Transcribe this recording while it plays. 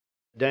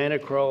Diana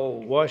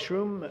Krall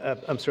washroom.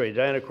 I'm sorry,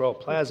 Diana Krall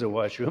Plaza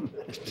washroom.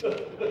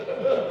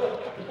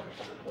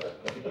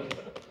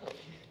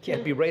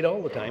 Can't be right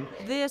all the time.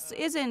 This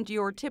isn't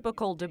your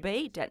typical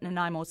debate at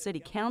Nanaimo City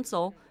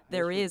Council.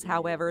 There is,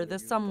 however, the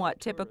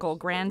somewhat typical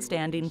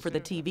grandstanding for the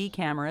TV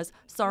cameras,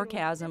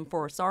 sarcasm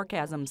for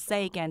sarcasm's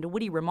sake, and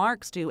witty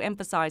remarks to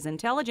emphasize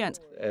intelligence.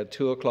 At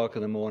 2 o'clock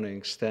in the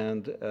morning,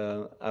 stand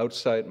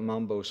outside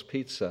Mambo's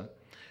Pizza,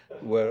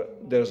 where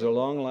there's a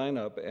long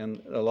lineup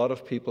and a lot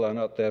of people are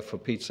not there for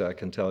pizza, I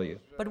can tell you.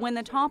 But when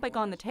the topic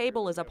on the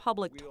table is a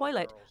public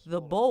toilet,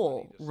 the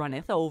bowl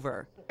runneth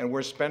over. And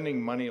we're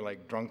spending money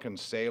like drunken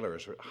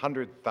sailors,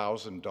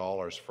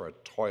 $100,000 for a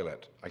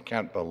toilet. I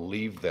can't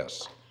believe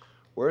this.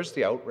 Where's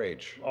the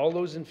outrage? All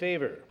those in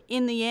favor?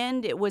 In the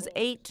end, it was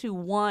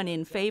 8-1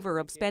 in favor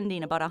of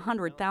spending about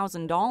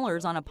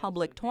 $100,000 on a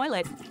public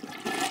toilet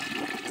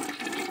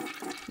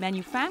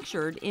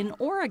manufactured in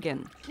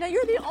Oregon. Now,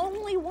 you're the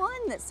only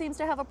one that seems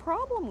to have a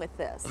problem with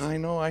this. I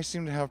know, I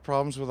seem to have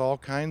problems with all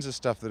kinds of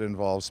stuff that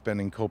involves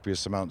spending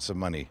copious amounts of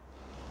money.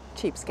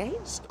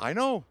 Cheapskate. I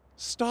know.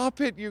 Stop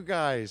it, you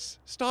guys.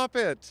 Stop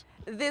it.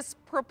 This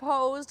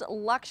proposed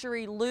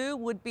luxury loo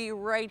would be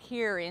right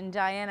here in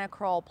Diana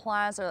Krall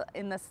Plaza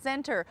in the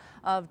center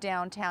of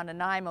downtown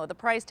Nanaimo. The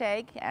price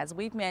tag, as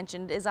we've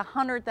mentioned, is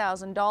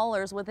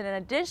 $100,000 with an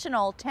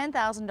additional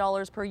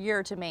 $10,000 per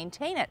year to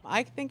maintain it.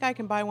 I think I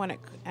can buy one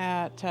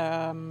at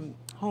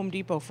Home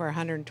Depot for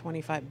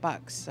 125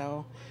 bucks.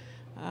 So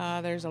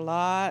there's a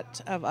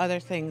lot of other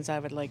things I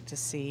would like to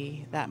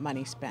see that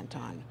money spent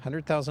on.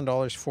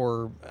 $100,000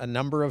 for a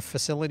number of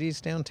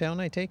facilities downtown,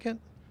 I take it?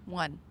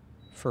 One.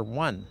 For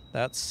one.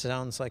 That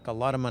sounds like a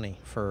lot of money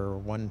for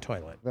one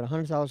toilet. But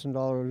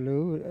 $100,000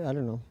 loo, I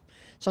don't know.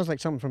 Sounds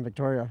like something from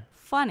Victoria.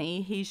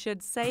 Funny he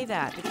should say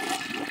that.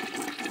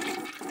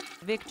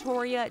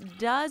 Victoria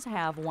does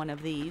have one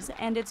of these,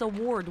 and it's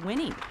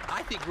award-winning.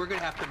 I think we're going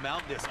to have to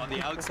mount this on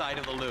the outside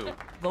of the loo.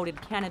 Voted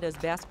Canada's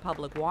best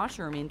public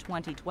washroom in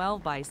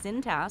 2012 by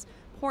Cintas,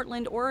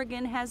 Portland,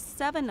 Oregon has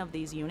 7 of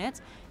these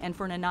units, and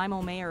for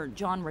Nanaimo Mayor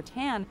John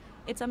Rattan,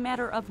 it's a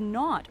matter of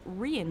not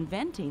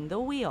reinventing the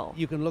wheel.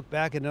 You can look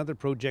back at other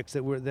projects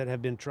that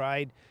have been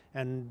tried,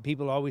 and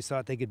people always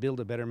thought they could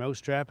build a better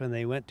mousetrap, and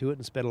they went to it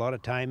and spent a lot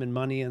of time and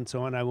money and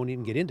so on. I won't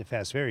even get into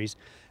fast ferries.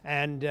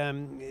 And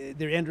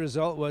their end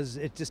result was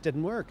it just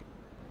didn't work.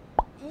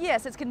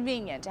 Yes, it's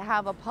convenient to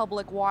have a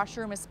public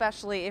washroom,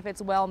 especially if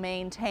it's well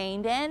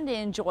maintained and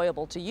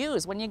enjoyable to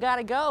use. When you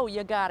gotta go,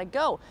 you gotta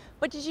go.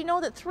 But did you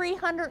know that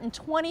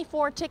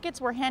 324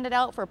 tickets were handed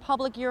out for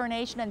public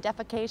urination and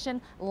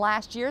defecation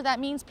last year? That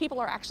means people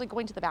are actually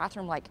going to the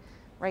bathroom like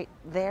right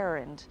there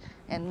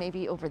and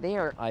maybe over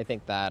there. I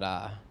think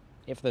that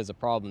if there's a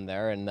problem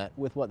there and that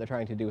with what they're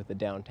trying to do with the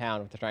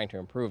downtown, if they're trying to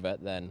improve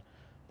it, then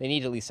they need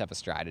to at least have a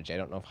strategy. I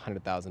don't know if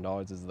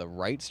 $100,000 is the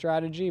right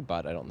strategy,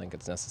 but I don't think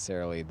it's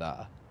necessarily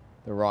the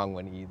wrong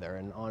one either.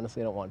 And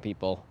honestly, I don't want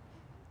people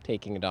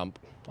taking a dump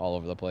all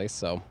over the place.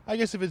 So I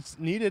guess if it's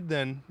needed,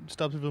 then it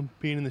stops people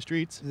being in the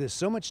streets. There's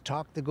so much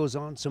talk that goes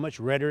on, so much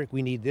rhetoric.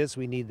 We need this,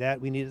 we need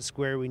that, we need it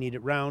square, we need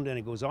it round, and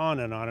it goes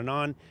on and on and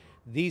on.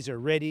 These are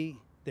ready,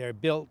 they're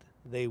built,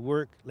 they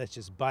work. Let's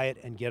just buy it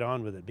and get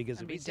on with it. Because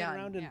if we sit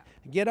around and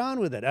get on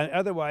with it,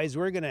 otherwise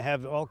we're going to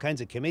have all kinds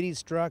of committees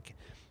struck,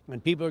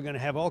 and people are going to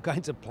have all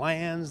kinds of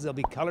plans. There'll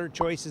be color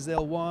choices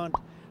they'll want.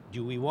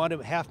 Do we want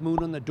a half moon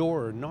on the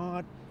door or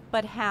not?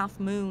 But half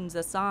moons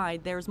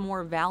aside, there's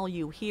more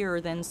value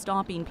here than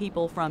stopping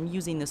people from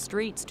using the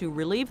streets to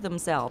relieve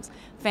themselves.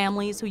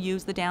 Families who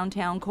use the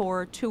downtown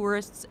core,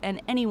 tourists,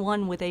 and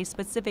anyone with a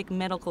specific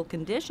medical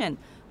condition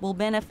will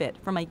benefit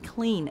from a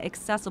clean,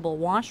 accessible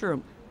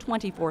washroom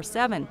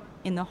 24/7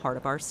 in the heart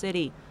of our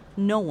city.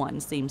 No one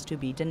seems to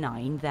be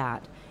denying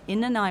that.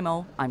 In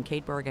Nanaimo, I'm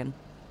Kate Bergen.